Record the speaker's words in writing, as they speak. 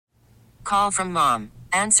Call from mom.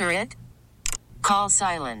 Answer it. Call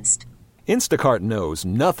silenced. Instacart knows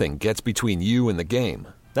nothing gets between you and the game.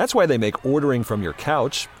 That's why they make ordering from your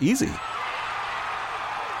couch easy.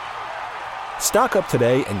 Stock up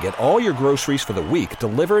today and get all your groceries for the week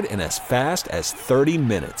delivered in as fast as 30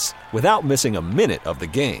 minutes without missing a minute of the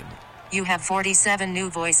game. You have 47 new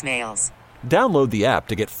voicemails. Download the app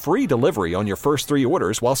to get free delivery on your first 3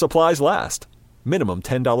 orders while supplies last. Minimum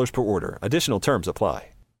 $10 per order. Additional terms apply.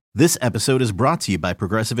 This episode is brought to you by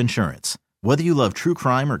Progressive Insurance. Whether you love true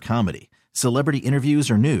crime or comedy, celebrity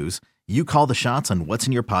interviews or news, you call the shots on what's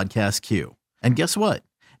in your podcast queue. And guess what?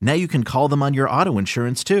 Now you can call them on your auto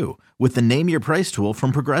insurance too with the Name Your Price tool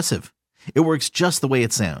from Progressive. It works just the way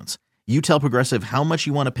it sounds. You tell Progressive how much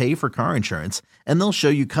you want to pay for car insurance, and they'll show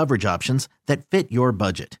you coverage options that fit your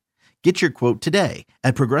budget. Get your quote today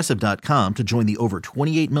at Progressive.com to join the over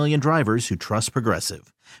 28 million drivers who trust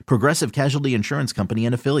Progressive. Progressive Casualty Insurance Company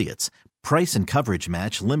and Affiliates. Price and coverage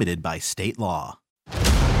match limited by state law.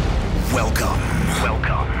 Welcome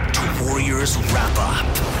to Warriors Wrap-Up.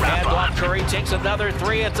 Handoff, Curry takes another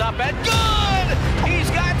three. It's up and good! He's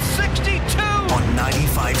got 62! On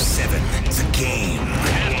 95.7, The Game.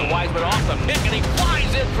 Pass to Wiseman off the pick, and he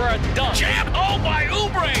flies in for a dunk. Jam home by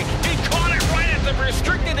Oubre! He caught it right at the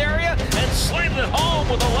restricted area and slammed it home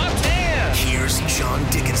with the left hand. Here's John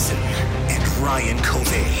Dickinson and Ryan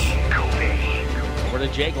Covey. Over to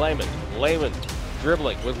Jake Layman. Layman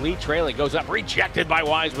dribbling with lead trailing. Goes up, rejected by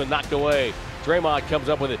Wiseman, knocked away. Draymond comes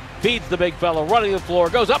up with it, feeds the big fella, running the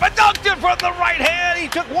floor, goes up and dunked it from the right hand. He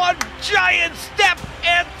took one giant step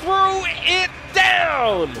and threw it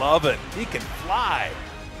down. Love it. He can fly.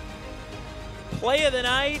 Play of the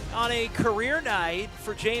night on a career night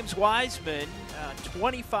for James Wiseman.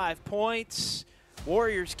 25 points.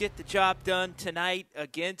 Warriors get the job done tonight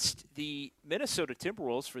against the Minnesota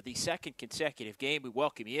Timberwolves for the second consecutive game. We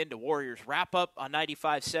welcome you into Warriors Wrap-Up on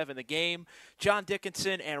 95.7 The Game. John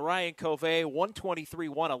Dickinson and Ryan Covey,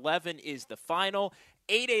 123-111 is the final.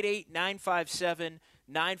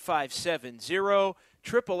 888-957-9570.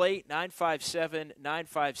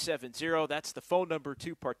 888-957-9570. That's the phone number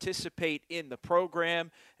to participate in the program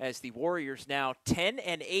as the Warriors now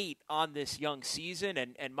 10-8 on this young season.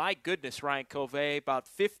 And my goodness, Ryan Covey, about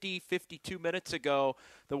 52 minutes ago,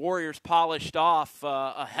 the Warriors polished off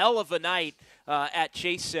a hell of a night at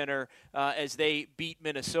Chase Center as they beat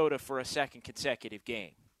Minnesota for a second consecutive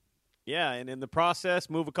game. Yeah, and in the process,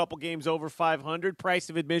 move a couple games over 500. Price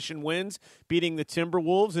of admission wins, beating the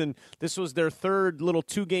Timberwolves, and this was their third little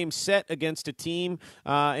 2-game set against a team.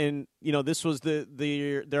 And you know, this was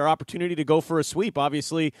their opportunity to go for a sweep.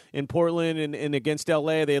 Obviously, in Portland and against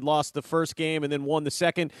LA, they had lost the first game and then won the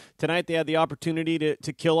second. Tonight, they had the opportunity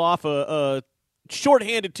to kill off a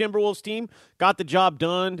short-handed Timberwolves team. Got the job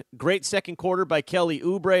done. Great second quarter by Kelly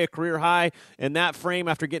Oubre, a career high in that frame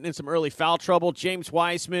after getting in some early foul trouble. James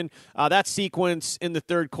Wiseman, that sequence in the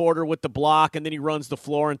third quarter with the block, and then he runs the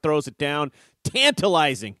floor and throws it down.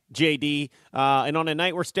 Tantalizing, JD. And on a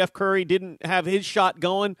night where Steph Curry didn't have his shot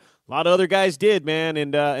going, a lot of other guys did, man,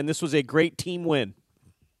 and this was a great team win.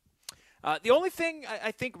 The only thing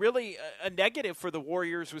I think really a negative for the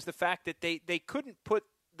Warriors was the fact that they couldn't put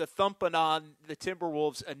the thumping on the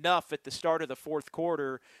Timberwolves enough at the start of the fourth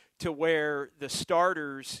quarter to where the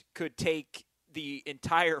starters could take the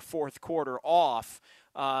entire fourth quarter off.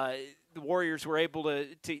 The Warriors were able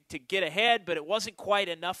to get ahead, but it wasn't quite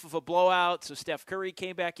enough of a blowout. So Steph Curry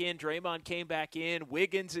came back in, Draymond came back in,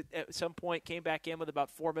 Wiggins at some point came back in with about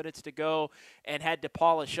 4 minutes to go and had to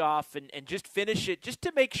polish off and just finish it, just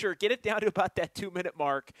to make sure, get it down to about that 2-minute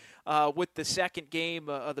mark with the second game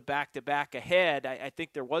of the back-to-back ahead. I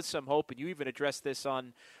think there was some hope, and you even addressed this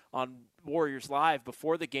on Warriors Live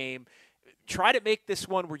before the game. Try to make this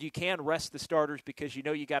one where you can rest the starters because you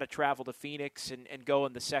know you got to travel to Phoenix and go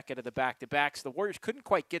in the second of the back-to-backs. The Warriors couldn't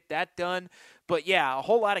quite get that done. But, yeah, a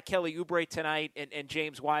whole lot of Kelly Oubre tonight and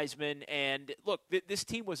James Wiseman. And, look, this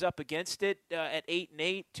team was up against it at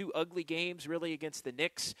 8-8, 2 ugly games really against the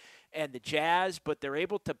Knicks and the Jazz, but they're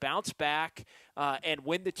able to bounce back and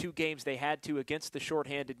win the 2 games they had to against the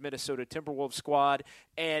shorthanded Minnesota Timberwolves squad.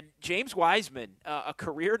 And James Wiseman, a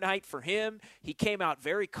career night for him. He came out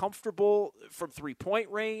very comfortable from three-point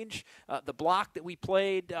range. The block that we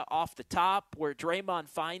played off the top where Draymond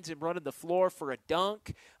finds him running the floor for a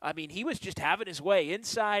dunk. I mean, he was just having his way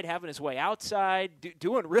inside, having his way outside,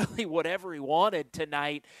 doing really whatever he wanted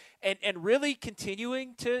tonight, and really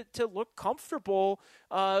continuing to look comfortable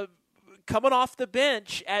coming off the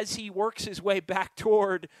bench as he works his way back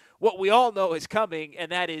toward what we all know is coming,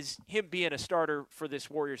 and that is him being a starter for this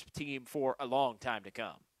Warriors team for a long time to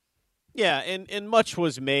come. Yeah, and much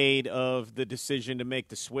was made of the decision to make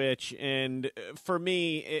the switch, and for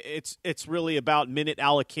me, it's really about minute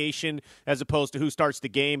allocation as opposed to who starts the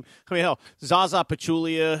game. I mean, hell, Zaza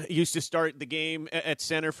Pachulia used to start the game at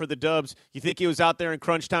center for the Dubs. You think he was out there in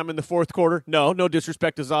crunch time in the fourth quarter? No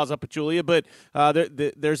disrespect to Zaza Pachulia, but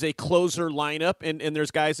there's a closer lineup, and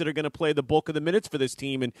there's guys that are going to play the bulk of the minutes for this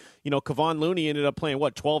team. And Kevon Looney ended up playing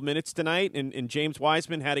 12 minutes tonight, and James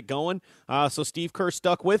Wiseman had it going. So Steve Kerr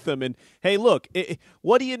stuck with him. And hey, look,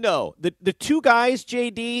 what do you know? The two guys,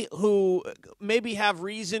 JD, who maybe have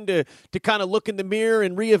reason to kind of look in the mirror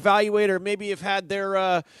and reevaluate, or maybe have had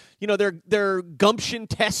their gumption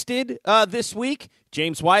tested this week.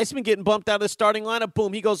 James Wiseman getting bumped out of the starting lineup.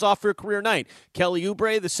 Boom, he goes off for a career night. Kelly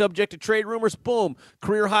Oubre, the subject of trade rumors. Boom,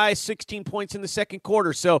 career high, 16 points in the second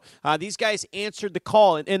quarter. So these guys answered the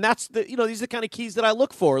call, and that's these are the kind of keys that I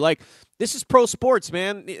look for. Like, this is pro sports,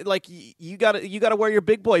 man. Like, you gotta wear your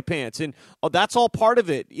big boy pants, and that's all part of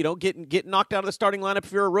it. Getting knocked out of the starting lineup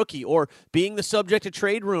if you're a rookie, or being the subject of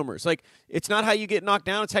trade rumors. Like, it's not how you get knocked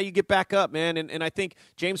down; it's how you get back up, man. And I think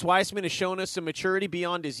James Wiseman has shown us some maturity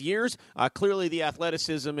beyond his years. Clearly, the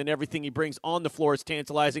athleticism and everything he brings on the floor is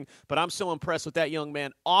tantalizing. But I'm so impressed with that young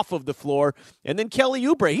man off of the floor. And then Kelly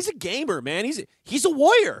Oubre, he's a gamer, man. He's a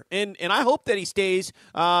warrior, and I hope that he stays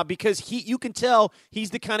because you can tell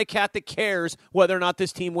he's the kind of cat that cares whether or not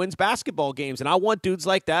this team wins basketball games, and I want dudes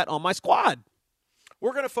like that on my squad.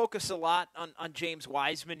 We're going to focus a lot on James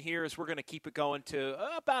Wiseman here as we're going to keep it going to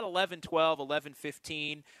about 11:12,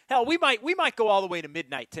 11:15. Hell, we might go all the way to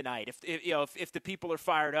midnight tonight if the people are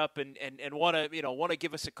fired up and want to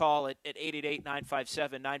give us a call at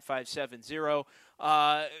 888-957-9570.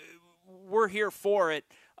 We're here for it.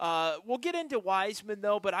 We'll get into Wiseman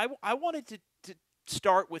though, but I wanted to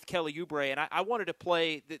start with Kelly Oubre, and I wanted to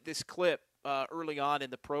play this clip early on in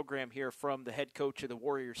the program here from the head coach of the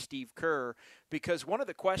Warriors, Steve Kerr, because one of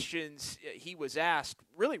the questions he was asked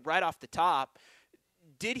really right off the top,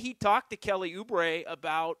 did he talk to Kelly Oubre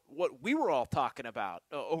about what we were all talking about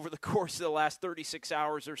over the course of the last 36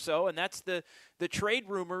 hours or so, and that's the trade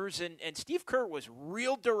rumors, and Steve Kerr was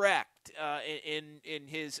real direct in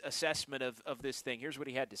his assessment of this thing. Here's what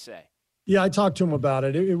he had to say. Yeah, I talked to him about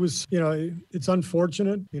it. It was, it's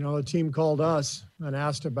unfortunate. A team called us and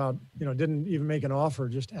asked about, didn't even make an offer,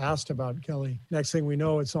 just asked about Kelly. Next thing we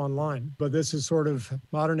know, it's online. But this is sort of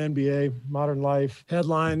modern NBA, modern life,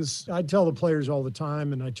 headlines. I tell the players all the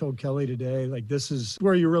time, and I told Kelly today, like, this is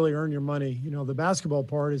where you really earn your money. The basketball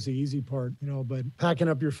part is the easy part, but packing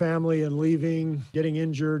up your family and leaving, getting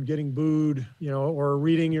injured, getting booed, or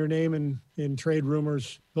reading your name in trade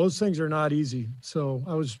rumors, those things are not easy. So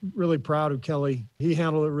I was really proud of Kelly. He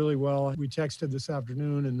handled it really well. We texted this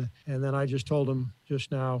afternoon, and then I just told him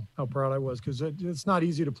just now how proud I was, because it's not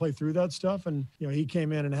easy to play through that stuff. And, he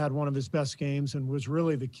came in and had one of his best games and was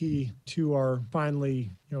really the key to our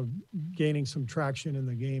finally, gaining some traction in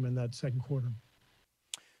the game in that second quarter.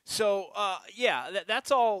 So,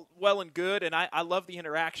 that's all well and good, and I love the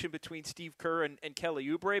interaction between Steve Kerr and Kelly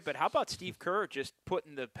Oubre, but how about Steve Kerr just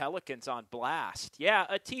putting the Pelicans on blast? Yeah,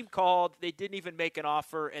 a team called, they didn't even make an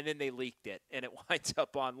offer, and then they leaked it, and it winds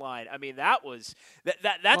up online. I mean,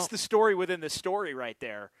 that's the story within the story right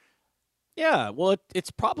there. Yeah, well, it's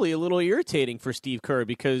probably a little irritating for Steve Kerr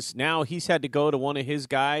because now he's had to go to one of his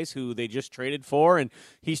guys who they just traded for, and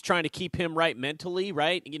he's trying to keep him right mentally,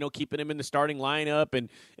 right? Keeping him in the starting lineup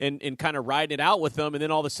and kind of riding it out with them, and then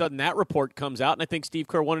all of a sudden that report comes out, and I think Steve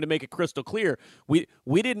Kerr wanted to make it crystal clear. We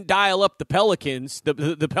didn't dial up the Pelicans.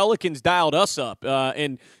 The Pelicans dialed us up,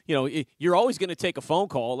 and you're always going to take a phone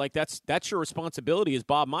call. Like, that's your responsibility as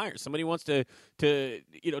Bob Myers. Somebody wants to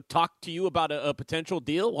talk to you about a potential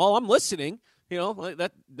deal. Well, I'm listening.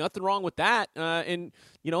 That nothing wrong with that. And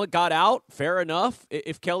it got out. Fair enough.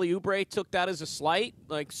 If Kelly Oubre took that as a slight,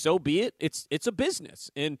 like, so be it. It's a business,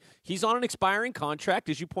 and he's on an expiring contract,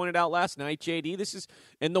 as you pointed out last night, JD.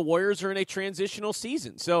 And the Warriors are in a transitional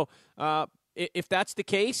season. So if that's the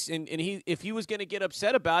case, and if he was going to get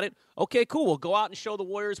upset about it, okay, cool. We'll go out and show the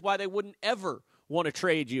Warriors why they wouldn't ever want to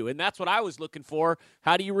trade you. And that's what I was looking for.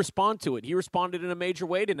 How do you respond to it? He responded in a major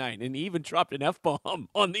way tonight, and he even dropped an F-bomb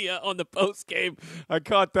on the post game. I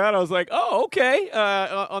caught that. I was like, oh, okay.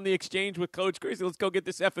 On the exchange with Coach Chris, let's go get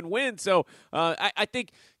this effing win. So I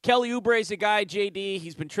think Kelly Oubre's a guy, JD.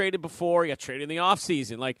 He's been traded before. He got traded in the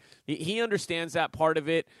offseason. Like, he understands that part of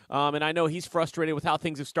it. And I know he's frustrated with how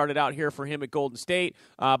things have started out here for him at Golden State.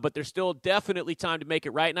 But there's still definitely time to make it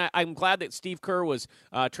right. And I'm glad that Steve Kerr was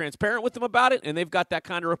transparent with them about it, and they've got that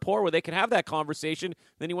kind of rapport where they can have that conversation.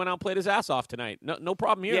 Then he went out and played his ass off tonight. No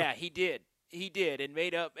problem here. Yeah, he did. He did, and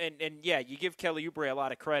made up. And yeah, you give Kelly Oubre a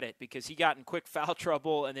lot of credit because he got in quick foul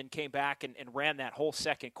trouble and then came back and ran that whole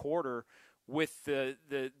second quarter with the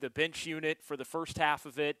bench unit for the first half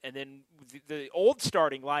of it, and then the old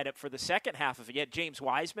starting lineup for the second half of it. You had James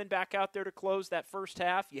Wiseman back out there to close that first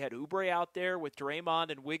half. You had Oubre out there with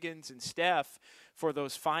Draymond and Wiggins and Steph for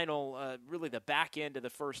those final, really the back end of the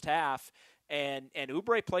first half. And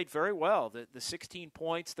Oubre played very well. The 16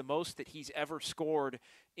 points, the most that he's ever scored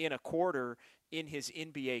in a quarter in his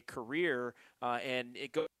NBA career, and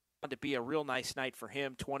it goes on to be a real nice night for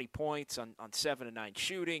him. 20 points on 7 of 9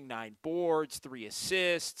 shooting, 9 boards, 3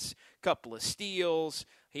 assists, couple of steals.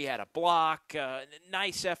 He had a block.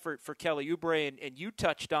 Nice effort for Kelly Oubre, and you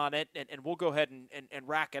touched on it, and we'll go ahead and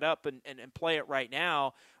rack it up and play it right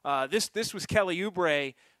now. This was Kelly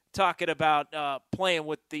Oubre talking about playing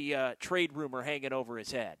with the trade rumor hanging over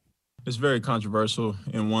his head. It's very controversial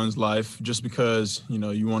in one's life just because,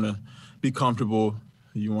 you want to be comfortable.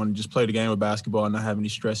 You want to just play the game of basketball and not have any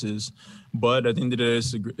stresses. But at the end of the day,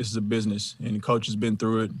 it's a business, and the coach has been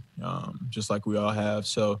through it just like we all have.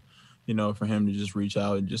 So, for him to just reach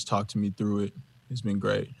out and just talk to me through it, it's been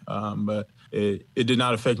great. But it did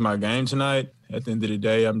not affect my game tonight. At the end of the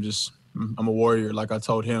day, I'm a warrior. Like I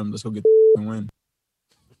told him, let's go get the win.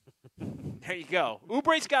 There you go.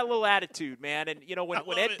 Oubre's got a little attitude, man. And,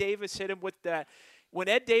 when Ed Davis hit him with that, when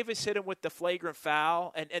Ed Davis hit him with the flagrant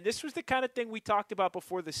foul, and this was the kind of thing we talked about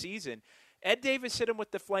before the season. Ed Davis hit him with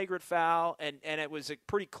the flagrant foul, and it was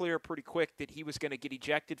pretty clear pretty quick that he was going to get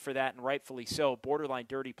ejected for that, and rightfully so. Borderline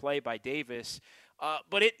dirty play by Davis.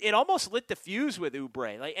 But it almost lit the fuse with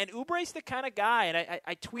Oubre. And Oubre's the kind of guy, and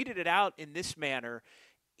I tweeted it out in this manner.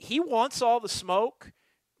 He wants all the smoke,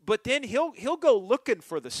 but then he'll go looking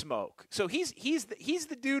for the smoke. So he's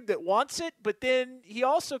the dude that wants it, but then he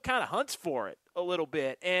also kind of hunts for it a little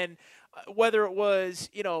bit. And whether it was,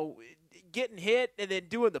 getting hit and then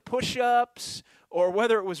doing the push-ups, or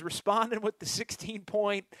whether it was responding with the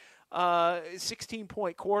 16-point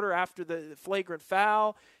quarter after the flagrant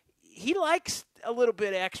foul, he likes a little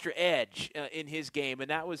bit of extra edge in his game, and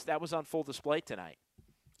that was on full display tonight.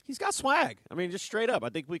 He's got swag. I mean, just straight up. I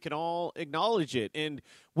think we can all acknowledge it. And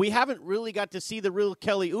we haven't really got to see the real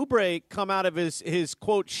Kelly Oubre come out of his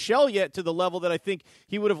quote, shell yet to the level that I think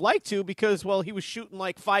he would have liked to because, well, he was shooting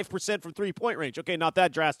like 5% from three-point range. Okay, not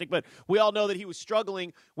that drastic, but we all know that he was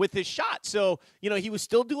struggling with his shot. So, he was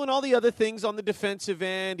still doing all the other things on the defensive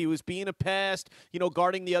end. He was being a pest,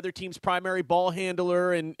 guarding the other team's primary ball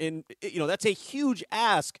handler. And that's a huge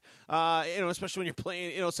ask, especially when you're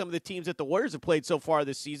playing, some of the teams that the Warriors have played so far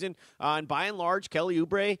this season. And by and large, Kelly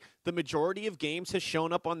Oubre, the majority of games, has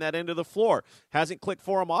shown up on that end of the floor. Hasn't clicked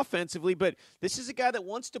for him offensively, but this is a guy that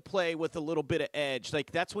wants to play with a little bit of edge.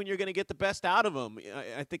 Like, that's when you're going to get the best out of him.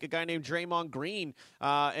 I think a guy named Draymond Green,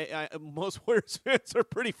 most Warriors fans are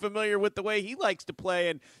pretty familiar with the way he likes to play,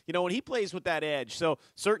 and, when he plays with that edge. So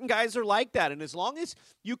certain guys are like that, and as long as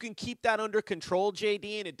you can keep that under control,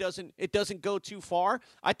 JD, and it doesn't go too far,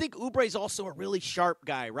 I think Oubre's also a really sharp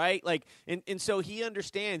guy, right? Like, and so he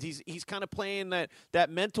understands. He's kind of playing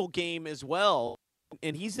that mental game as well,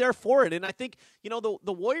 and he's there for it. And I think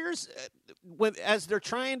the Warriors, as they're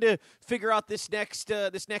trying to figure out this next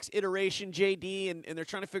iteration, JD, and they're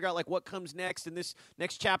trying to figure out like what comes next in this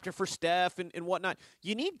next chapter for Steph and whatnot.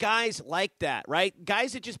 You need guys like that, right?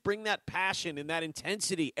 Guys that just bring that passion and that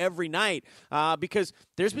intensity every night, because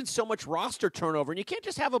there's been so much roster turnover, and you can't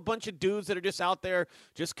just have a bunch of dudes that are just out there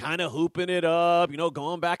just kind of hooping it up,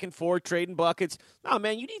 going back and forth, trading buckets. No,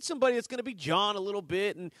 man, you need somebody that's going to be John a little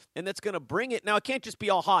bit and that's going to bring it. Now, it can't just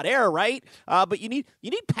be all hot air, right? But you need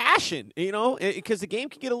passion, because the game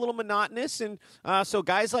can get a little monotonous, and so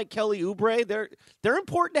guys like Kelly Oubre, they're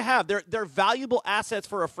important to have. They're valuable assets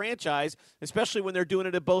for a franchise, especially when they're doing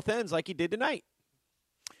it at both ends, like he did tonight.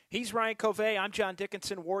 He's Ryan Covey. I'm John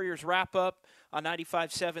Dickinson. Warriors wrap up on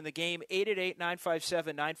 95.7 The Game.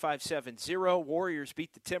 888-957-9570. Warriors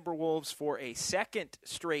beat the Timberwolves for a second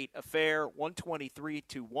straight affair,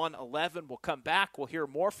 123-111. We'll come back. We'll hear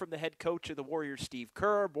more from the head coach of the Warriors, Steve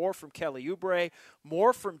Kerr, more from Kelly Oubre,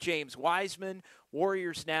 more from James Wiseman.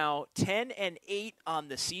 Warriors now 10-8 on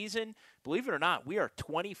the season. Believe it or not, we are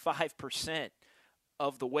 25%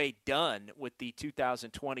 of the way done with the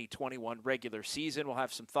 2020-21 regular season. We'll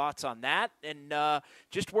have some thoughts on that and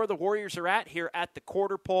just where the Warriors are at here at the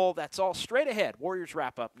quarter pole. That's all straight ahead. Warriors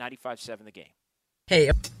wrap up 95.7 The Game. Hey.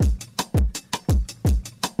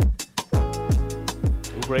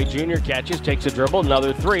 Oubre Jr. catches, takes a dribble,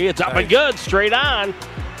 another three. It's up and good, straight on.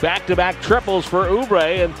 Back-to-back triples for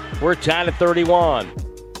Oubre, and we're tied at 31.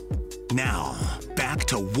 Now, back back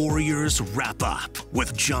to Warriors Wrap Up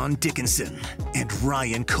with John Dickinson and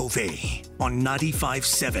Ryan Covey on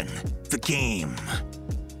 95.7 The Game.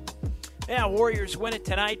 Yeah, Warriors win it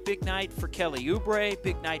tonight. Big night for Kelly Oubre.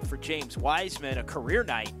 Big night for James Wiseman. A career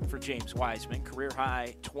night for James Wiseman. Career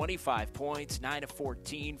high 25 points, 9 of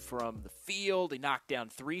 14 from the field. He knocked down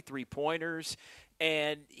 3 3-pointers.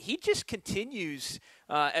 And he just continues,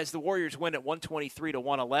 as the Warriors win at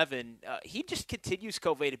 123-111, he just continues,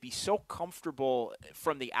 Covey, to be so comfortable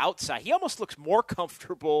from the outside. He almost looks more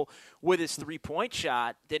comfortable with his three-point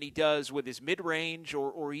shot than he does with his mid-range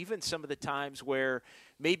or even some of the times where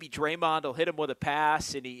maybe Draymond will hit him with a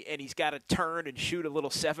pass and he's got to turn and shoot a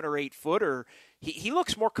little 7 or 8 footer. He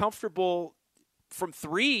looks more comfortable from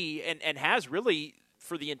three and has really –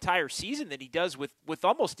 for the entire season than he does with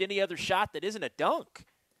almost any other shot that isn't a dunk.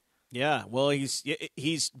 Yeah, well,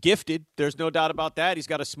 he's gifted. There's no doubt about that. He's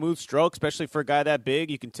got a smooth stroke, especially for a guy that big.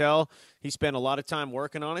 You can tell he spent a lot of time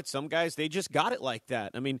working on it. Some guys, they just got it like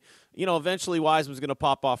that. I mean, eventually Wiseman's going to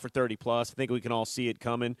pop off for 30-plus. I think we can all see it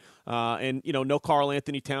coming. And no Karl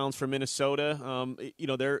Anthony Towns from Minnesota.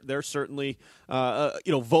 They're certainly,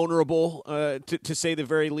 vulnerable, to say the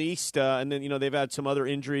very least. And then, they've had some other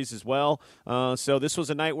injuries as well. So this was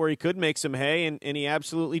a night where he could make some hay, and he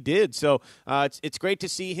absolutely did. So it's great to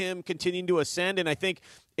see him continuing to ascend, and I think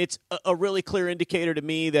it's a really clear indicator to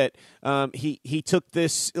me that he took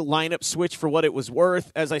this lineup switch for what it was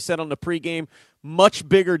worth. As I said on the pregame, much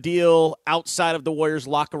bigger deal outside of the Warriors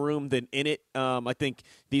locker room than in it. I think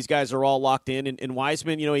these guys are all locked in. And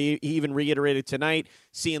Wiseman, he even reiterated tonight,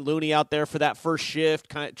 seeing Looney out there for that first shift,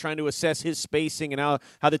 kind of trying to assess his spacing and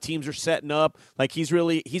how the teams are setting up. Like he's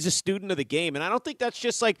a student of the game. And I don't think that's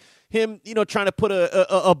just like him, trying to put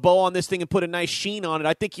a bow on this thing and put a nice sheen on it.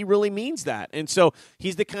 I think he really means that. And so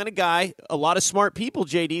he's the kind of guy, a lot of smart people,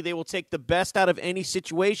 JD, they will take the best out of any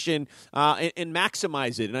situation and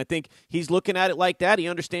maximize it. And I think he's looking at it like that. He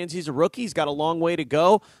understands he's a rookie. He's got a long way to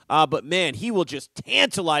go. But, man, he will just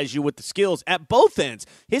tantalize you with the skills at both ends.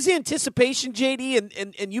 His anticipation,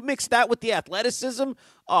 JD, and you mix that with the athleticism,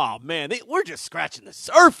 oh, man, we're just scratching the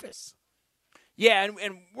surface. Yeah,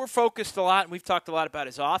 and we're focused a lot, and we've talked a lot about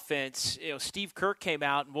his offense. Steve Kerr came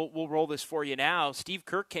out, and we'll roll this for you now. Steve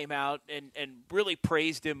Kerr came out and really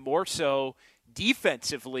praised him more so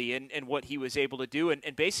defensively and what he was able to do,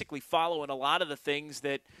 and basically following a lot of the things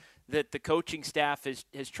that the coaching staff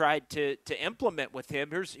has tried to implement with him.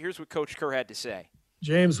 Here's what Coach Kerr had to say.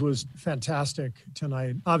 James was fantastic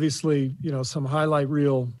tonight. Obviously, some highlight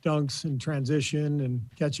reel dunks and transition and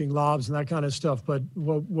catching lobs and that kind of stuff. But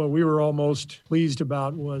what we were all most pleased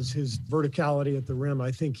about was his verticality at the rim.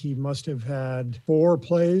 I think he must have had 4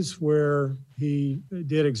 plays where he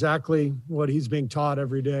did exactly what he's being taught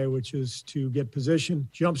every day, which is to get position,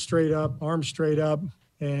 jump straight up, arm straight up,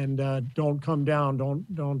 and don't come down,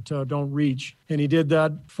 don't reach. And he did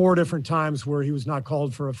that 4 different times where he was not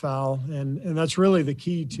called for a foul. And that's really the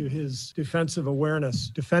key to his defensive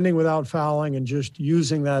awareness, defending without fouling and just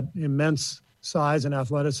using that immense size and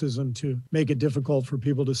athleticism to make it difficult for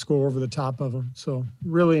people to score over the top of him. So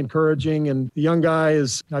really encouraging. And the young guy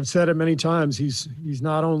is, I've said it many times, he's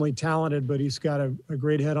not only talented, but he's got a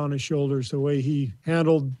great head on his shoulders. The way he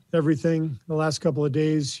handled everything the last couple of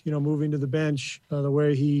days, moving to the bench, the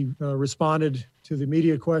way he responded to the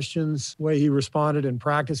media questions, the way he responded in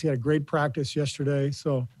practice. He had a great practice yesterday.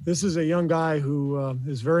 So this is a young guy who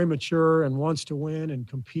is very mature and wants to win and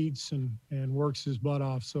competes and works his butt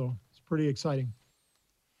off. So pretty exciting.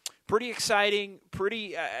 Pretty exciting,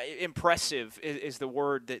 pretty impressive is the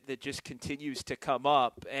word that just continues to come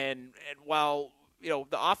up. And while the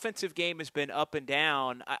offensive game has been up and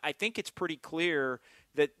down, I think it's pretty clear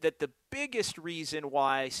that the biggest reason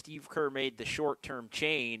why Steve Kerr made the short-term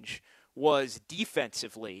change was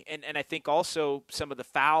defensively. And I think also some of the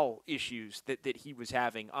foul issues that he was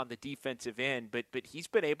having on the defensive end. But he's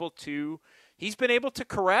been able to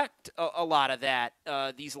correct a lot of that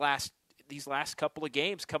these last couple of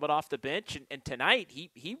games coming off the bench, and tonight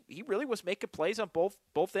he really was making plays on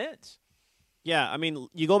both ends. Yeah, I mean,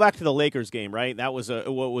 you go back to the Lakers game, right? That was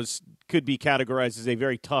could be categorized as a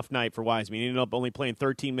very tough night for Wiseman. He ended up only playing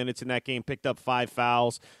 13 minutes in that game, picked up 5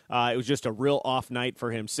 fouls. It was just a real off night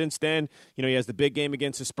for him. Since then, he has the big game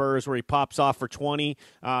against the Spurs where he pops off for 20.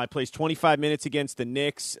 Plays 25 minutes against the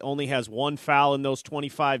Knicks, only has 1 foul in those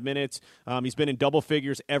 25 minutes. He's been in double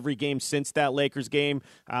figures every game since that Lakers game.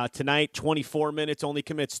 Tonight, 24 minutes, only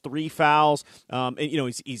commits 3 fouls. And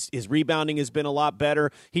his rebounding has been a lot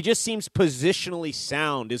better. He just seems positionally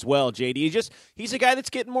sound as well, JD. He's a guy that's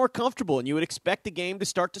getting more comfortable, and you would expect the game to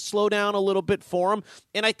start to slow down a little bit for him.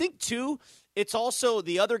 And I think, too, it's also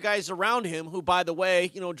the other guys around him who, by the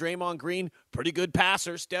way, Draymond Green, pretty good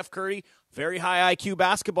passer. Steph Curry, very high IQ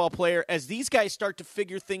basketball player. As these guys start to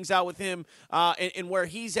figure things out with him and where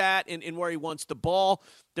he's at and where he wants the ball,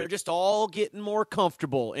 they're just all getting more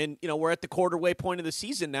comfortable. And, we're at the quarter-way point of the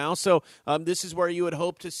season now, so this is where you would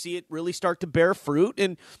hope to see it really start to bear fruit.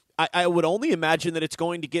 And I would only imagine that it's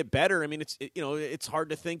going to get better. I mean, it's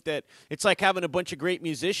hard to think that it's like having a bunch of great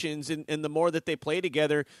musicians, and the more that they play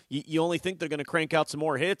together, you only think they're going to crank out some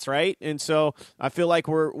more hits, right? And so I feel like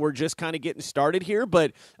we're just kind of getting started here,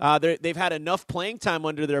 but they've had enough playing time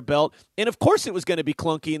under their belt, and of course it was going to be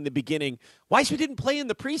clunky in the beginning. Wiseman didn't play in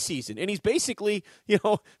the preseason, and he's basically,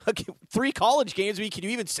 3 college games. I mean, can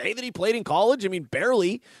you even say that he played in college? I mean,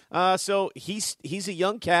 barely. So he's a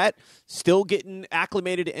young cat, still getting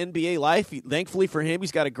acclimated to NBA life. Thankfully for him,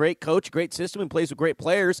 he's got a great coach, great system, and plays with great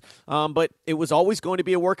players. But it was always going to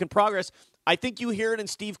be a work in progress. I think you hear it in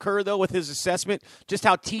Steve Kerr, though, with his assessment, just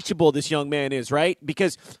how teachable this young man is, right?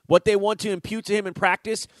 Because what they want to impute to him in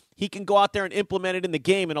practice, he can go out there and implement it in the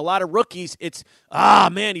game. And a lot of rookies, it's,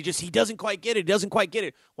 man, he doesn't quite get it. He doesn't quite get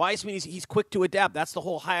it. Wiseman, he's quick to adapt. That's the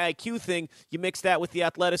whole high IQ thing. You mix that with the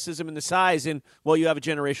athleticism and the size, and, well, you have a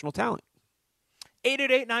generational talent.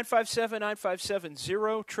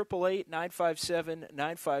 888-957-9570,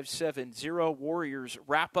 888-957-9570. Warriors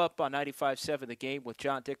wrap up on 95.7 The Game with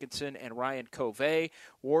John Dickinson and Ryan Covey.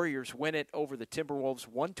 Warriors win it over the Timberwolves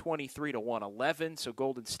 123-111. So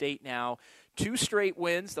Golden State now 2 straight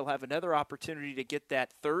wins. They'll have another opportunity to get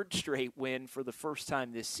that 3rd straight win for the first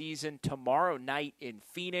time this season tomorrow night in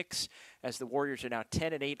Phoenix, as the Warriors are now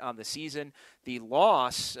 10-8 on the season. The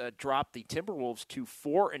loss dropped the Timberwolves to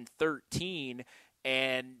 4-13.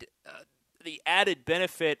 And the added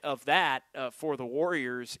benefit of that for the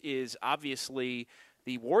Warriors is obviously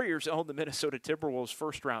the Warriors own the Minnesota Timberwolves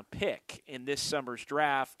first-round pick in this summer's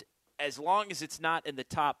draft, as long as it's not in the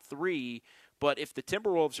top 3. But if the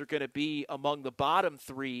Timberwolves are going to be among the bottom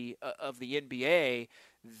 3 of the NBA,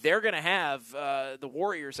 they're going to have, the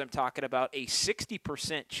Warriors I'm talking about, a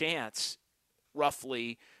 60% chance,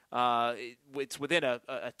 roughly. It's within a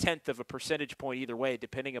 10th of a percentage point either way,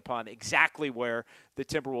 depending upon exactly where the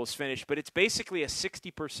Timberwolves finish. But it's basically a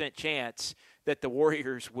 60% chance that the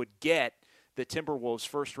Warriors would get the Timberwolves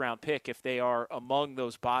first-round pick if they are among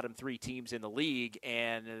those bottom 3 teams in the league.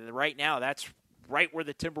 And right now, that's right where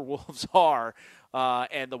the Timberwolves are,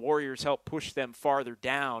 and the Warriors help push them farther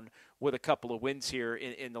down with a couple of wins here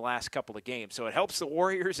in the last couple of games. So it helps the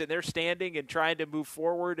Warriors in their standing and trying to move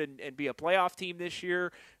forward and be a playoff team this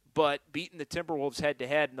year, but beating the Timberwolves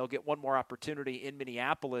head-to-head, and they'll get one more opportunity in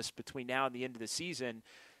Minneapolis between now and the end of the season.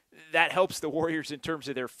 That helps the Warriors in terms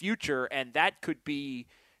of their future, and that could be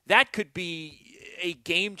a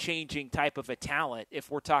game-changing type of a talent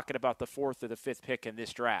if we're talking about the 4th or the 5th pick in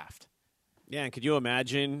this draft. Yeah, and could you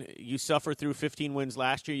imagine you suffer through 15 wins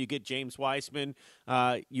last year, you get James Wiseman,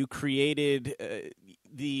 you created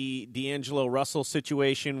the D'Angelo Russell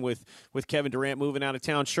situation with Kevin Durant moving out of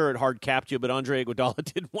town. Sure, it hard capped you, but Andre Iguodala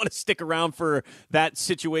didn't want to stick around for that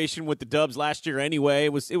situation with the Dubs last year anyway.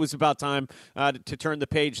 It was about time to turn the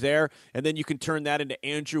page there, and then you can turn that into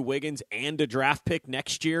Andrew Wiggins and a draft pick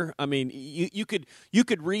next year. I mean, you could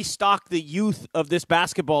restock the youth of this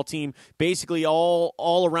basketball team basically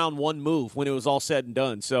all around one move when it was all said and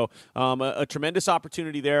done. So a tremendous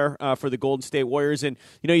opportunity there for the Golden State Warriors. And,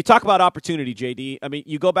 you talk about opportunity, JD. I mean,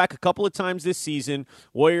 you go back a couple of times this season,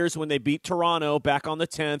 Warriors, when they beat Toronto back on the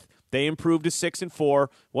 10th, they improved to 6-4.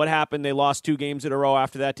 What happened? They lost 2 games in a row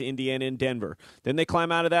after that to Indiana and Denver. Then they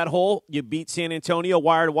climb out of that hole. You beat San Antonio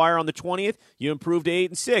wire to wire on the 20th. You improved to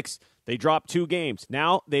 8-6. They dropped 2 games.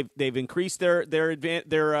 Now they've increased their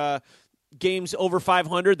games over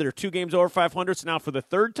 500. There are 2 games over 500. So now for the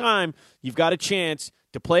 3rd time, you've got a chance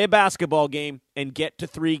to play a basketball game and get to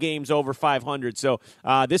 3 games over 500. So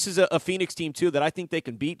this is a Phoenix team, too, that I think they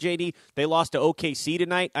can beat, JD. They lost to OKC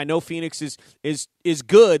tonight. I know Phoenix is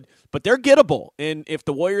good, but they're gettable. And if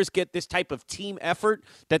the Warriors get this type of team effort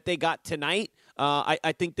that they got tonight,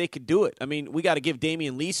 I think they could do it. I mean, we got to give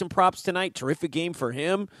Damian Lee some props tonight. Terrific game for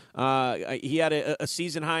him. He had a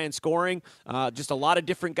season high in scoring. Just a lot of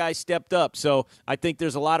different guys stepped up. So I think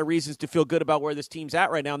there's a lot of reasons to feel good about where this team's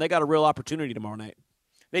at right now, and they got a real opportunity tomorrow night.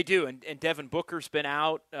 They do, and Devin Booker's been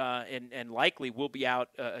out and likely will be out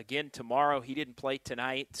again tomorrow. He didn't play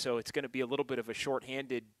tonight, so it's going to be a little bit of a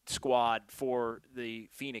shorthanded squad for the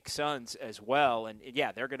Phoenix Suns as well. And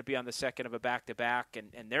yeah, they're going to be on the second of a back-to-back,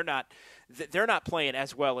 and they're not playing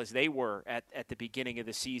as well as they were at the beginning of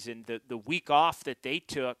the season. The week off that they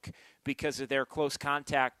took because of their close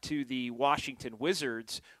contact to the Washington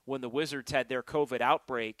Wizards when the Wizards had their COVID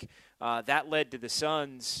outbreak, That led to the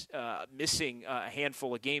Suns missing a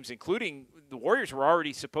handful of games, including the Warriors were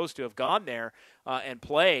already supposed to have gone there and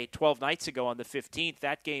play 12 nights ago on the 15th.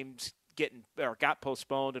 That game's got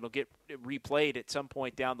postponed and will get replayed at some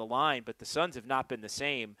point down the line, but the Suns have not been the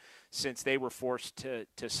same since they were forced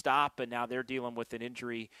to stop, and now they're dealing with an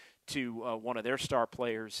injury to one of their star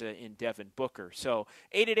players in Devin Booker. So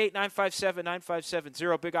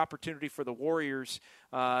 888-957-9570, big opportunity for the Warriors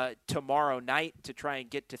tomorrow night to try and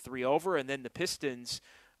get to 3 over, and then the Pistons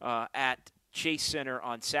at Chase Center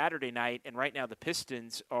on Saturday night. And right now the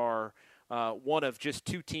Pistons are one of just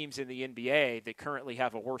 2 teams in the NBA that currently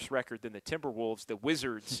have a worse record than the Timberwolves. The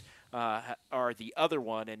Wizards are the other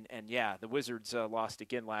one, and the Wizards lost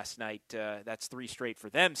again last night. That's 3 straight for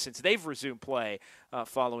them since they've resumed play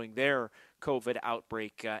following their COVID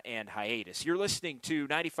outbreak and hiatus. You're listening to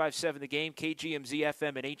 95.7 The Game, KGMZ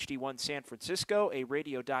FM and HD1 San Francisco, a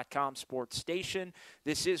radio.com sports station.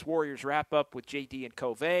 This is Warriors Wrap-Up with JD and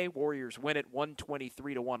Covey. Warriors win it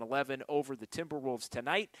 123-111 over the Timberwolves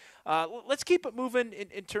tonight. Let's keep it moving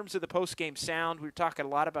in terms of the post-game sound. We were talking a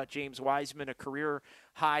lot about James Wiseman, a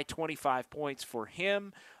career-high 25 points for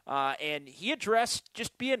him. And he addressed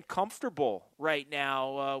just being comfortable right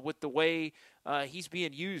now with the way he's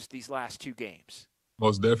being used these last 2 games.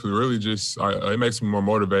 Most definitely. Really just it makes me more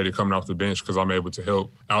motivated coming off the bench because I'm able to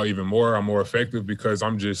help out even more. I'm more effective because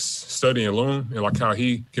I'm just studying Loon and like how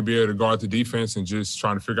he can be able to guard the defense and just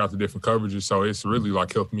trying to figure out the different coverages. So it's really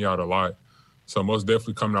like helped me out a lot. So most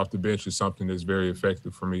definitely coming off the bench is something that's very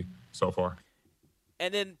effective for me so far.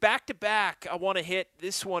 And then back-to-back, I want to hit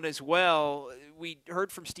this one as well. We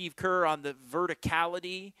heard from Steve Kerr on the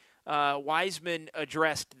verticality. Wiseman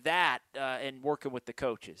addressed that in working with the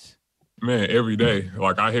coaches. Man, every day.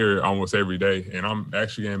 Like, I hear it almost every day, and I'm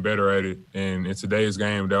actually getting better at it. And in today's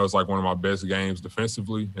game, that was like one of my best games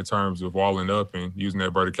defensively in terms of walling up and using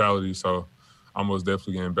that verticality. So I'm most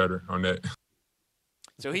definitely getting better on that.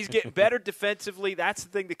 So he's getting better defensively. That's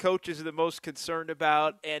the thing the coaches are the most concerned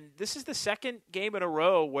about. And this is the second game in a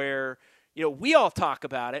row where, you know, we all talk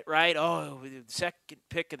about it, right? Oh, the second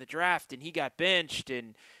pick of the draft, and he got benched,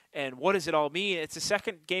 and what does it all mean? It's the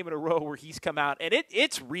second game in a row where he's come out, and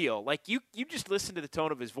it's real. Like, you just listen to the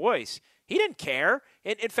tone of his voice. He didn't care.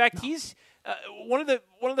 And in fact, he's one of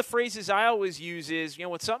the phrases I always use is, you know,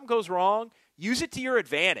 when something goes wrong, use it to your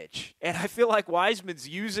advantage. And I feel like Wiseman's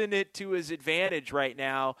using it to his advantage right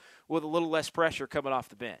now with a little less pressure coming off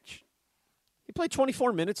the bench. He played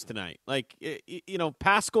 24 minutes tonight. Like, you know,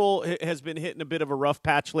 Pascal has been hitting a bit of a rough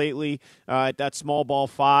patch lately at that small ball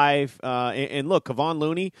 5. And look, Kevon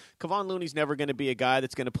Looney's never going to be a guy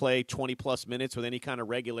that's going to play 20-plus minutes with any kind of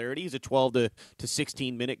regularity. He's a 12 to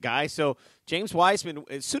 16-minute guy. So James Wiseman,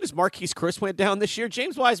 as soon as Marquise Chris went down this year,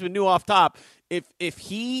 James Wiseman knew off top if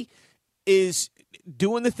he is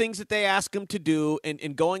doing the things that they ask him to do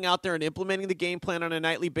and going out there and implementing the game plan on a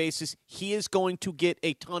nightly basis, he is going to get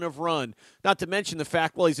a ton of run. Not to mention the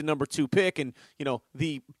fact, well, he's a number 2 pick, and, you know,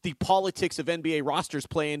 the politics of NBA rosters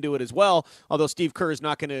play into it as well, although Steve Kerr is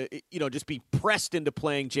not going to, you know, just be pressed into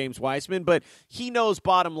playing James Wiseman, but he knows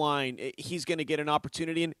bottom line he's going to get an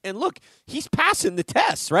opportunity. And look, he's passing the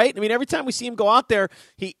tests, right? I mean, every time we see him go out there,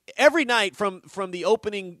 every night from the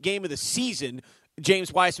opening game of the season,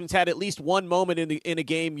 James Wiseman's had at least one moment in a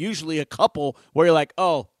game, usually a couple, where you're like,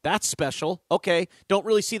 oh, that's special. Okay, don't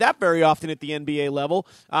really see that very often at the NBA level.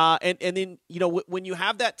 And then, you know, when you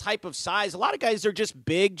have that type of size, a lot of guys are just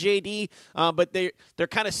big, JD, but they're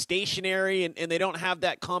kind of stationary and they don't have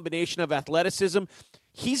that combination of athleticism.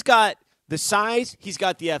 He's got the size, he's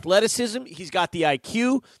got the athleticism, he's got the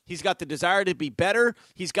IQ, he's got the desire to be better,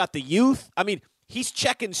 he's got the youth. I mean, he's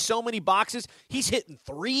checking so many boxes. He's hitting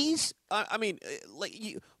threes. I mean,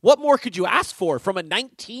 what more could you ask for from a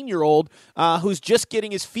 19-year-old who's just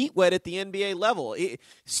getting his feet wet at the NBA level?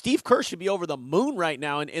 Steve Kerr should be over the moon right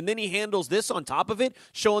now, and then he handles this on top of it,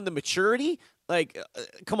 showing the maturity. Like,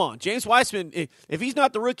 come on, James Wiseman, if he's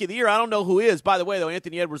not the Rookie of the Year, I don't know who is. By the way, though,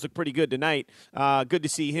 Anthony Edwards looked pretty good tonight. Good to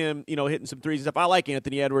see him, you know, hitting some threes and stuff. I like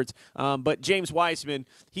Anthony Edwards, but James Wiseman,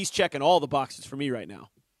 he's checking all the boxes for me right now.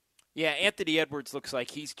 Yeah, Anthony Edwards looks like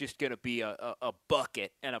he's just going to be a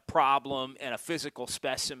bucket and a problem and a physical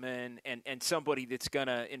specimen and somebody that's going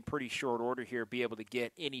to, in pretty short order here, be able to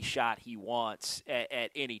get any shot he wants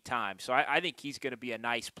at any time. So I think he's going to be a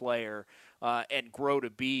nice player and grow to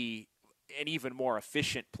be an even more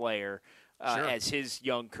efficient player as his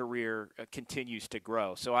young career continues to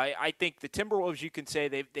grow. So I think the Timberwolves, you can say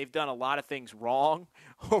they've done a lot of things wrong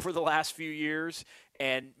over the last few years,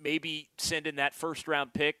 and maybe sending that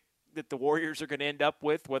first-round pick that the Warriors are going to end up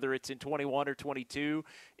with, whether it's in 21 or 22,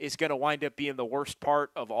 is going to wind up being the worst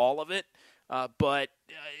part of all of it. But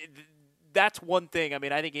that's one thing. I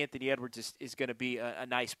mean, I think Anthony Edwards is going to be a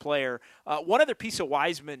nice player. One other piece of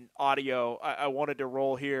Wiseman audio I wanted to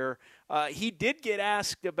roll here. He did get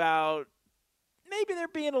asked about maybe there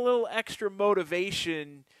being a little extra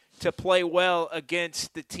motivation to play well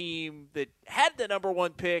against the team that had the number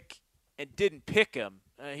one pick and didn't pick him.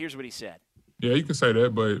 Here's what he said. Yeah, you can say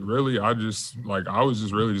that, but really, I was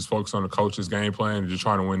just really focused on the coach's game plan and just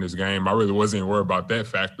trying to win this game. I really wasn't worried about that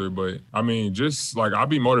factor, but I mean, I'll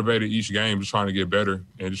be motivated each game, just trying to get better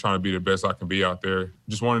and just trying to be the best I can be out there.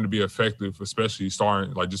 Just wanting to be effective, especially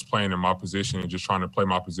starting, just playing in my position and just trying to play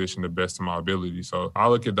my position the best of my ability. So I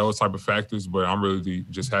look at those type of factors, but I'm really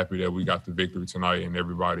just happy that we got the victory tonight and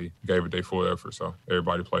everybody gave it their full effort. So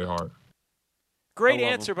everybody played hard. Great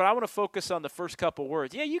answer, but I want to focus on the first couple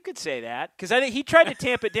words. Yeah, you could say that because I think he tried to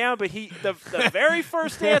tamp it down, but the very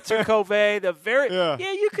first answer, Covey,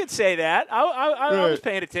 you could say that. I was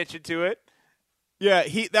paying attention to it. Yeah,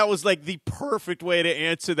 that was like the perfect way to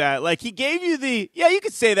answer that. Like he gave you you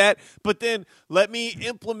could say that, but then let me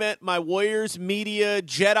implement my Warriors media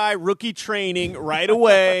Jedi rookie training right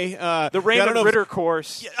away. The Raymond Ritter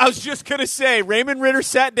course. I was just going to say, Raymond Ritter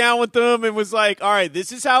sat down with them and was like, all right,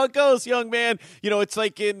 this is how it goes, young man. It's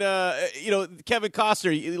like in, Kevin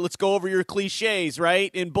Costner, let's go over your cliches,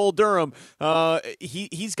 right? In Bull Durham,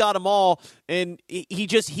 he's got them all, and he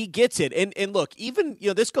gets it. And look, even,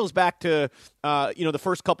 this goes back to, the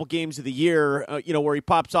first couple games of the year, where he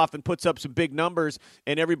pops off and puts up some big numbers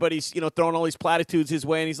and everybody's, throwing all these platitudes his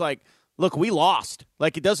way. And he's like, look, we lost.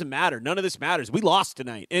 Like, it doesn't matter. None of this matters. We lost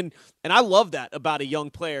tonight. And I love that about a young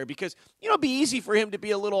player because, it'd be easy for him to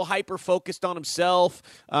be a little hyper-focused on himself.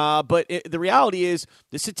 But the reality is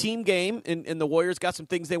this is a team game, and the Warriors got some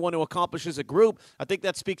things they want to accomplish as a group. I think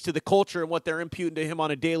that speaks to the culture and what they're imputing to him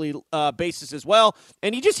on a daily basis as well.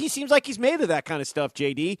 And he seems like he's made of that kind of stuff,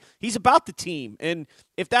 JD. He's about the team. And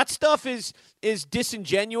if that stuff is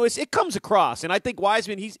disingenuous, it comes across. And I think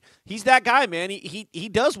Wiseman, he's that guy, man. He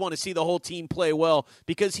does want to see the whole team play well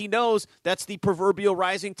because he knows that's the proverbial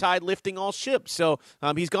rising tide lifting all ships. So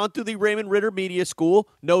he's gone through the Raymond Ritter Media School,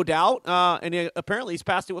 no doubt, and apparently he's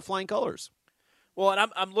passed it with flying colors. Well,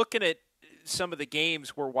 and I'm looking at some of the games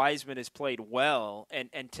where Wiseman has played well,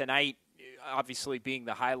 and tonight obviously being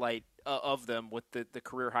the highlight of them with the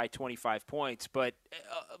career-high 25 points. But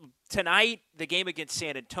tonight, the game against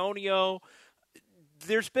San Antonio,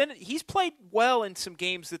 he's played well in some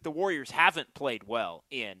games that the Warriors haven't played well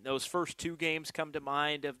in. Those first two games come to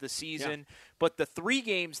mind of the season, but the three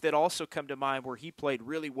games that also come to mind where he played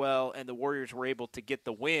really well and the Warriors were able to get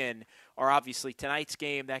the win are obviously tonight's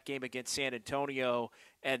game, that game against San Antonio,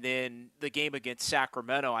 and then the game against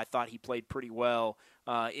Sacramento. I thought he played pretty well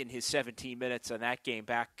in his 17 minutes on that game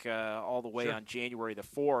back all the way on January the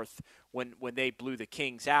 4th when they blew the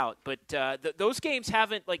Kings out. But those games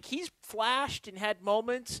haven't, he's flashed and had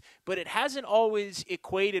moments, but it hasn't always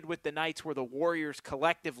equated with the nights where the Warriors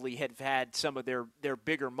collectively have had some of their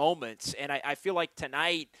bigger moments. And I feel like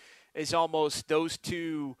tonight is almost those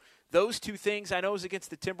two things. I know it was against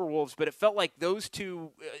the Timberwolves, but it felt like those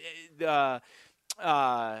two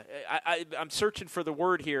I'm searching for the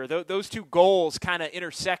word here. Those two goals kind of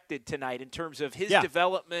intersected tonight in terms of his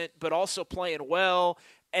development, but also playing well,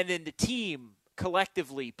 and then the team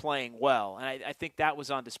collectively playing well. And I think that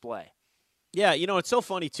was on display. Yeah, it's so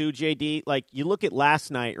funny too, JD. Like, you look at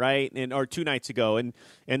last night, right, or 2 nights ago, and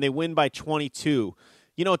they win by 22.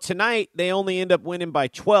 Tonight they only end up winning by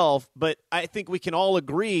 12, but I think we can all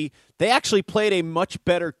agree they actually played a much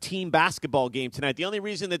better team basketball game tonight. The only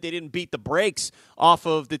reason that they didn't beat the brakes off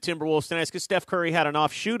of the Timberwolves tonight is because Steph Curry had an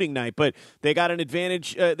off shooting night, but they got an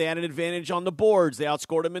advantage. They had an advantage on the boards. They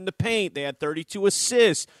outscored them in the paint. They had 32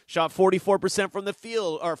 assists, shot 44% from the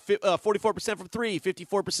field, or 44% from three,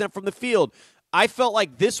 54% from the field. I felt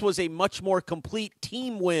like this was a much more complete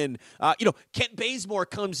team win. Kent Bazemore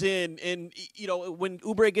comes in and, when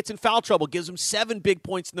Oubre gets in foul trouble, gives him 7 big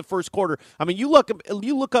points in the first quarter. I mean, you look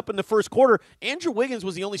up in the first quarter, Andrew Wiggins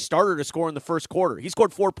was the only starter to score in the first quarter. He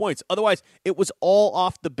scored 4 points. Otherwise, it was all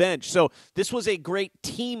off the bench. So this was a great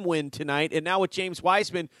team win tonight. And now with James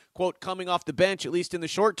Wiseman, quote, coming off the bench, at least in the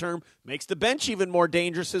short term, makes the bench even more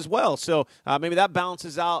dangerous as well. So maybe that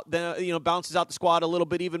balances out the squad a little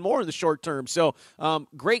bit even more in the short term. So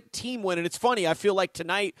great team win. And it's funny, I feel like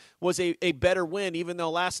tonight was a better win, even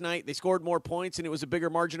though last night they scored more points and it was a bigger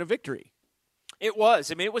margin of victory. It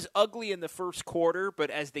was. I mean, it was ugly in the first quarter, but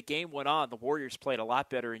as the game went on, the Warriors played a lot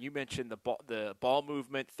better. And you mentioned the ball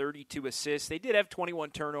movement, 32 assists. They did have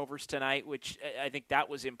 21 turnovers tonight, which I think that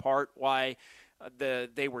was in part why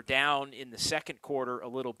They were down in the second quarter a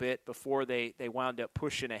little bit before they wound up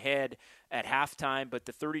pushing ahead at halftime. But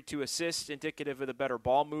the 32 assists, indicative of the better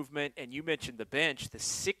ball movement. And you mentioned the bench, the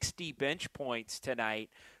 60 bench points tonight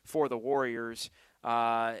for the Warriors.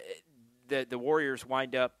 The Warriors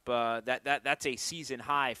wind up that's a season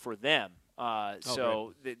high for them.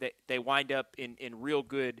 So they wind up in real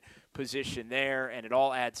good position there, and it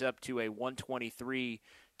all adds up to a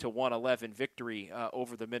 123-111 victory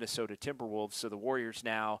over the Minnesota Timberwolves. So the Warriors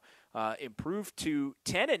now improved to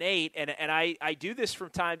 10-8, and I do this from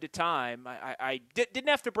time to time. I didn't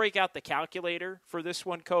have to break out the calculator for this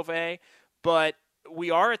one, Covey, but we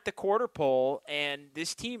are at the quarter pole, and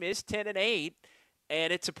this team is 10-8.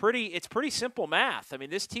 And it's pretty simple math. I mean,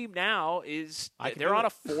 this team now they're on a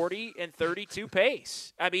 40-32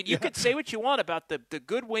 pace. I mean, you could say what you want about the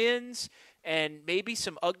good wins and maybe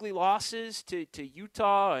some ugly losses to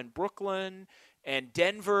Utah and Brooklyn and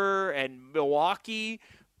Denver and Milwaukee,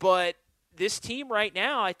 but this team right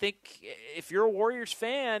now, I think if you're a Warriors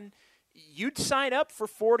fan, you'd sign up for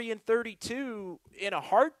 40-32 in a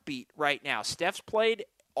heartbeat right now. Steph's played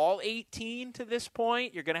all 18 to this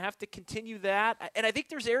point. You're going to have to continue that. And I think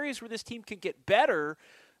there's areas where this team can get better,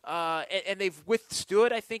 and they've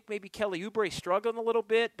withstood, I think, maybe Kelly Oubre struggling a little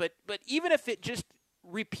bit. But even if it just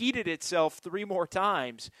repeated itself 3 more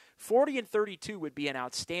times, 40-32 would be an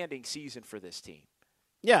outstanding season for this team.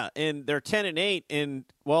 Yeah, and they're 10-8, and,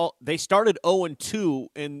 well, they started 0-2,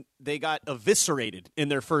 and they got eviscerated in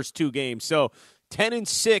their first 2 games. So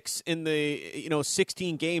 10-6 in the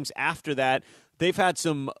 16 games after that. They've had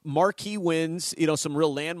some marquee wins, some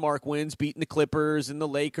real landmark wins, beating the Clippers and the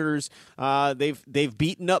Lakers. They've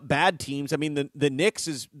beaten up bad teams. I mean, the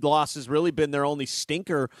Knicks' loss has really been their only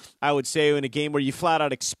stinker, I would say, in a game where you flat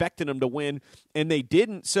out expected them to win, and they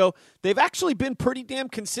didn't. So they've actually been pretty damn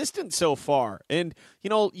consistent so far. And,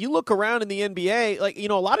 you look around in the NBA,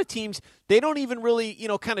 a lot of teams, they don't even really,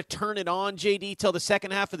 kind of turn it on, JD, till the second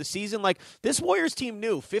half of the season. Like, this Warriors team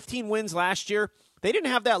knew 15 wins last year. They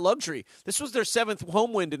didn't have that luxury. This was their 7th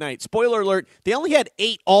home win tonight. Spoiler alert, they only had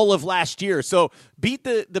 8 all of last year. So beat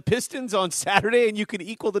the Pistons on Saturday, and you can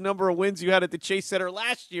equal the number of wins you had at the Chase Center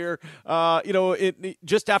last year,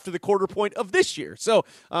 just after the quarter point of this year. So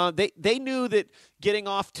they knew that getting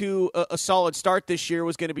off to a solid start this year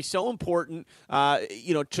was going to be so important,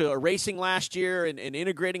 to erasing last year and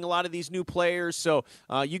integrating a lot of these new players. So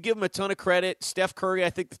you give him a ton of credit. Steph Curry,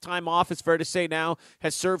 I think the time off, is fair to say now,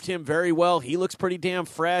 has served him very well. He looks pretty damn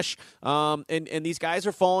fresh, and these guys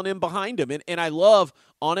are falling in behind him. And I love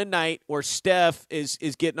on a night where Steph is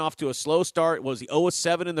getting off to a slow start. Was he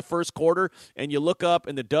 0-7 in the first quarter? And you look up,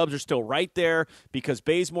 and the Dubs are still right there because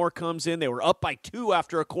Bazemore comes in. They were up by 2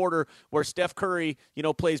 after a quarter where Steph Curry,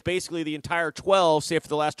 plays basically the entire 12, say for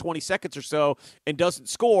the last 20 seconds or so, and doesn't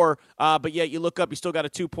score. But yet you look up, you still got a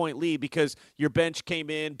 2-point lead because your bench came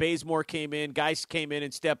in, Bazemore came in, guys came in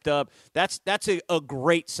and stepped up. That's a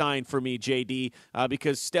great sign for me, JD,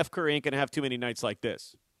 because Steph Curry ain't going to have too many nights like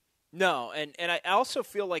this. No, and I also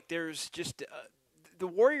feel like there's just the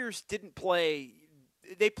Warriors didn't play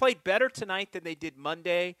 – they played better tonight than they did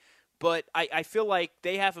Monday, but I feel like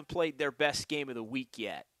they haven't played their best game of the week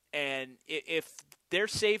yet. And if they're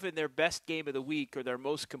saving their best game of the week or their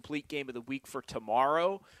most complete game of the week for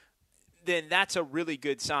tomorrow, then that's a really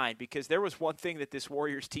good sign, because there was one thing that this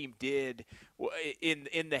Warriors team did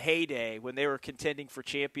in the heyday when they were contending for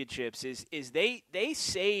championships is they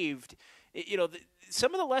saved –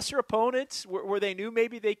 some of the lesser opponents where they knew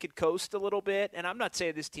maybe they could coast a little bit, and I'm not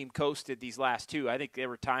saying this team coasted these last 2. I think there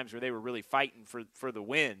were times where they were really fighting for the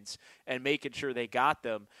wins and making sure they got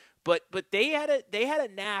them. But they had a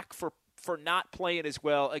knack for not playing as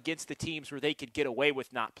well against the teams where they could get away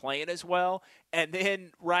with not playing as well, and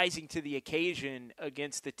then rising to the occasion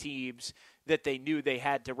against the teams that they knew they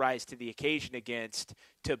had to rise to the occasion against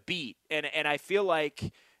to beat. And I feel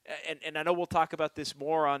like. And I know we'll talk about this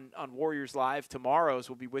more on Warriors Live tomorrow, as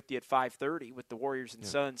we'll be with you at 5:30 with the Warriors and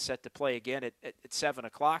Suns set to play again at 7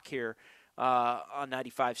 o'clock here on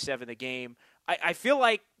 95.7 The Game. I feel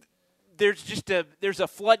like there's a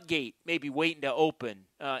floodgate maybe waiting to open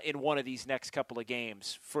in one of these next couple of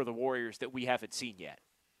games for the Warriors that we haven't seen yet.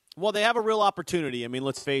 Well, they have a real opportunity. I mean,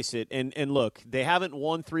 let's face it. And look, they haven't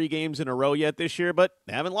won 3 games in a row yet this year, but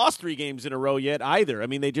they haven't lost 3 games in a row yet either. I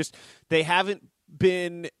mean, they haven't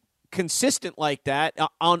been consistent like that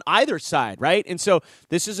on either side, right? And so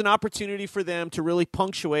this is an opportunity for them to really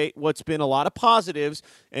punctuate what's been a lot of positives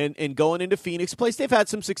and going into Phoenix. Place they've had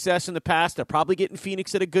some success in the past. They're probably getting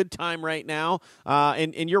Phoenix at a good time right now.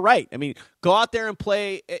 And you're right. I mean, go out there and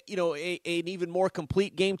play, an even more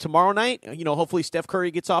complete game tomorrow night. Hopefully Steph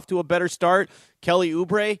Curry gets off to a better start. Kelly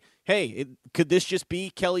Oubre hey, could this just be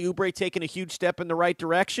Kelly Oubre taking a huge step in the right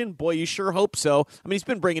direction? Boy, you sure hope so. I mean, he's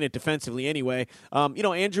been bringing it defensively anyway.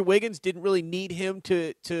 Andrew Wiggins didn't really need him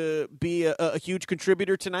to be a huge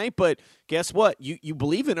contributor tonight, but guess what? You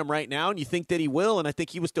believe in him right now, and you think that he will, and I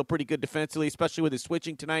think he was still pretty good defensively, especially with his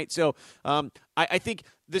switching tonight. So I think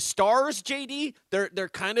the stars, JD,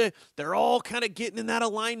 they're all kind of getting in that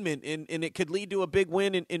alignment, and it could lead to a big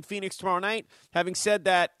win in Phoenix tomorrow night. Having said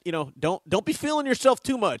that, don't be feeling yourself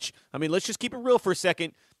too much. I mean, let's just keep it real for a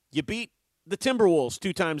second. You beat the Timberwolves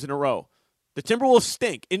 2 times in a row. The Timberwolves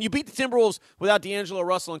stink, and you beat the Timberwolves without D'Angelo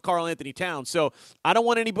Russell and Karl Anthony Towns. So I don't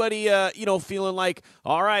want anybody, feeling like,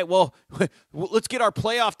 all right, well, let's get our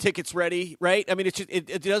playoff tickets ready, right? I mean,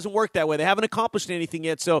 it doesn't work that way. They haven't accomplished anything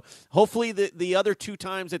yet. So hopefully the other 2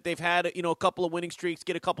 times that they've had, a couple of winning streaks,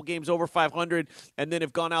 get a couple games over 500, and then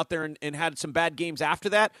have gone out there and had some bad games after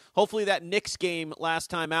that. Hopefully that Knicks game last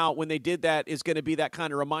time out when they did that is going to be that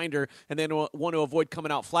kind of reminder, and then want to avoid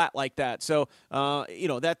coming out flat like that. So,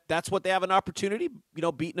 that's what they have an opportunity,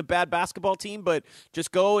 beating a bad basketball team, but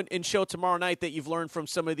just go and show tomorrow night that you've learned from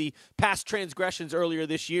some of the past transgressions earlier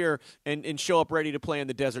this year and show up ready to play in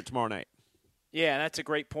the desert tomorrow night. Yeah, that's a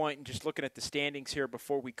great point. And just looking at the standings here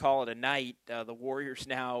before we call it a night, the Warriors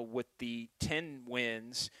now with the 10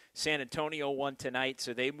 wins. San Antonio won tonight,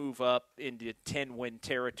 so they move up into 10-win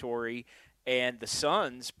territory. And the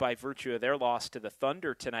Suns, by virtue of their loss to the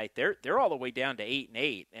Thunder tonight, they're all the way down to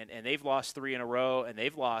 8-8, and they've lost 3 in a row, and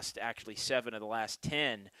they've lost actually 7 of the last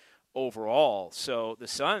 10 overall. So the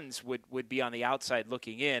Suns would be on the outside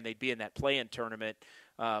looking in. They'd be in that play-in tournament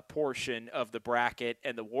portion of the bracket,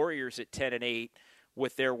 and the Warriors at 10-8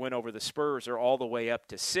 with their win over the Spurs are all the way up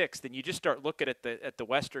to 6th. And you just start looking at the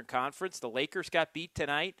Western Conference. The Lakers got beat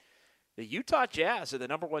tonight. The Utah Jazz are the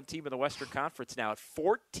number 1 team in the Western Conference now at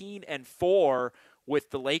 14-4,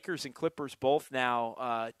 with the Lakers and Clippers both now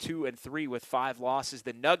 2-3 with 5 losses.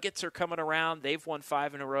 The Nuggets are coming around. They've won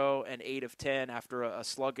 5 in a row and 8 of 10 after a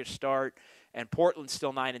sluggish start. And Portland's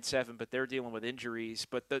still 9-7, but they're dealing with injuries.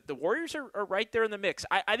 But the Warriors are right there in the mix.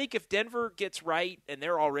 I think if Denver gets right, and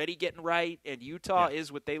they're already getting right, and Utah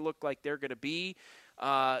is what they look like they're going to be,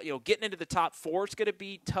 getting into the top 4 is going to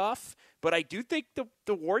be tough, but I do think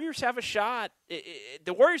the Warriors have a shot.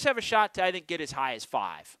 The Warriors have a shot to, I think, get as high as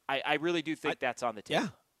 5. I really do think that's on the table. Yeah.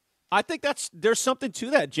 I think there's something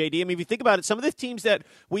to that, JD. I mean, if you think about it, some of the teams that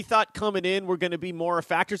we thought coming in were going to be more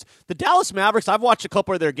factors. The Dallas Mavericks, I've watched a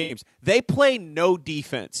couple of their games. They play no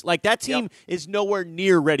defense. Like, that team is nowhere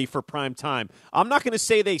near ready for prime time. I'm not going to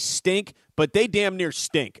say they stink, but they damn near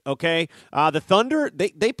stink, okay? The Thunder,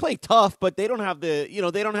 they play tough, but they don't have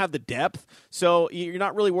the depth, so you're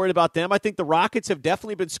not really worried about them. I think the Rockets have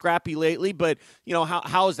definitely been scrappy lately, but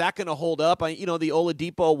how is that going to hold up? The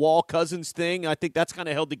Oladipo Wall Cousins thing, I think that's kind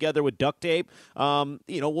of held together with duct tape.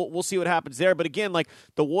 We'll see what happens there. But again, like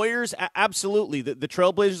the Warriors, absolutely. The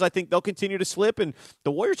Trailblazers, I think they'll continue to slip, and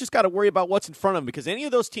the Warriors just got to worry about what's in front of them, because any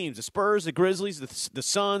of those teams, the Spurs, the Grizzlies, the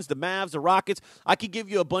Suns, the Mavs, the Rockets, I could give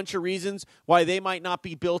you a bunch of reasons why they might not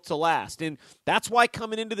be built to last. And that's why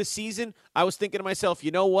coming into the season, I was thinking to myself,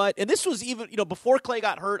 you know what? And this was even, before Clay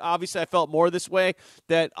got hurt, obviously I felt more this way,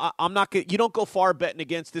 that I'm not going to, you don't go far betting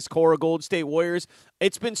against this core of Golden State Warriors.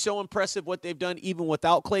 It's been so impressive what they've done even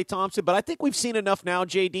without Klay Thompson. But I think we've seen enough now,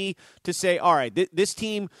 JD, to say, all right, this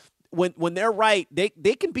team, when they're right, they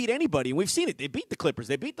can beat anybody. And we've seen it. They beat the Clippers.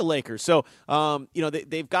 They beat the Lakers. So,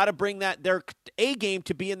 they've got to bring their A game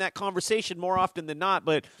to be in that conversation more often than not.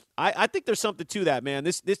 But I think there's something to that, man.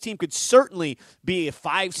 This team could certainly be a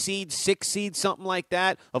 5 seed, 6 seed, something like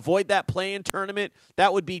that. Avoid that play-in tournament.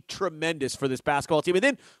 That would be tremendous for this basketball team. And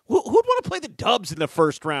then who'd want to play the Dubs in the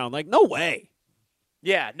first round? Like, no way.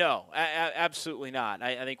 Yeah, no, absolutely not.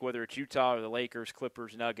 I think whether it's Utah or the Lakers,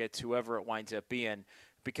 Clippers, Nuggets, whoever it winds up being,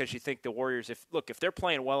 because you think the Warriors, if they're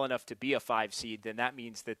playing well enough to be a 5 seed, then that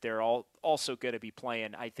means that they're also going to be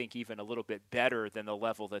playing, I think, even a little bit better than the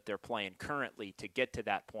level that they're playing currently to get to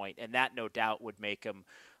that point. And that, no doubt, would make them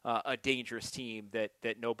a dangerous team that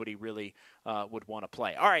nobody really would want to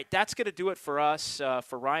play. All right, that's going to do it for us.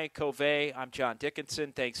 For Ryan Covey, I'm John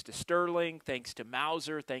Dickinson. Thanks to Sterling. Thanks to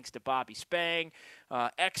Mauser. Thanks to Bobby Spang.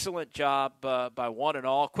 Excellent job by one and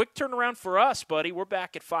all. Quick turnaround for us, buddy. We're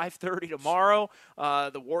back at 5:30 tomorrow.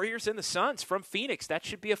 The Warriors and the Suns from Phoenix. That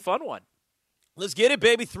should be a fun one. Let's get it,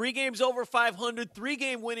 baby. 3 games over 500,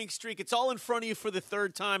 3-game winning streak. It's all in front of you for the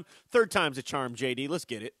third time. Third time's a charm, JD. Let's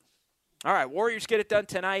get it. All right, Warriors get it done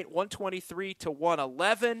tonight,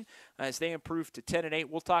 123-111, as they improve to 10-8.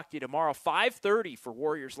 We'll talk to you tomorrow, 5:30 for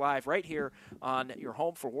Warriors Live, right here on your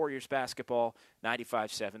home for Warriors basketball,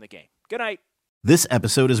 95.7 The Game. Good night. This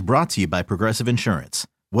episode is brought to you by Progressive Insurance.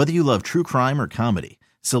 Whether you love true crime or comedy,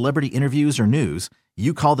 celebrity interviews, or news,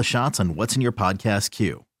 you call the shots on what's in your podcast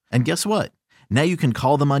queue. And guess what? Now you can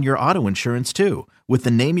call them on your auto insurance too with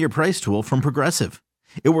the Name Your Price tool from Progressive.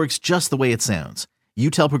 It works just the way it sounds. You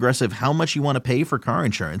tell Progressive how much you want to pay for car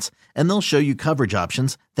insurance, and they'll show you coverage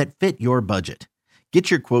options that fit your budget. Get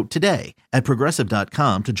your quote today at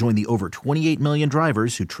Progressive.com to join the over 28 million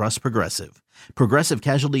drivers who trust Progressive. Progressive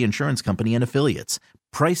Casualty Insurance Company and Affiliates.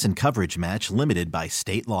 Price and coverage match limited by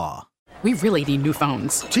state law. We really need new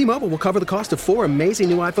phones. T-Mobile will cover the cost of 4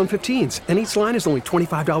 amazing new iPhone 15s, and each line is only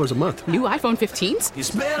 $25 a month. New iPhone 15s?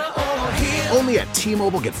 It's better over here. Only at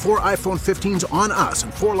T-Mobile, get 4 iPhone 15s on us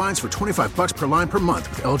and 4 lines for $25 per line per month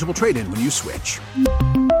with eligible trade-in when you switch.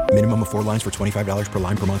 Minimum of 4 lines for $25 per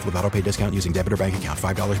line per month with autopay discount using debit or bank account.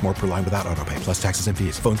 $5 more per line without autopay, plus taxes and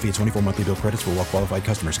fees. Phone fee at 24 monthly bill credits for well-qualified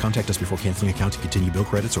customers. Contact us before canceling account to continue bill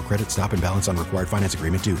credits or credit stop and balance on required finance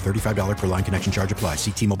agreement due. $35 per line connection charge applies.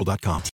 See T-Mobile.com.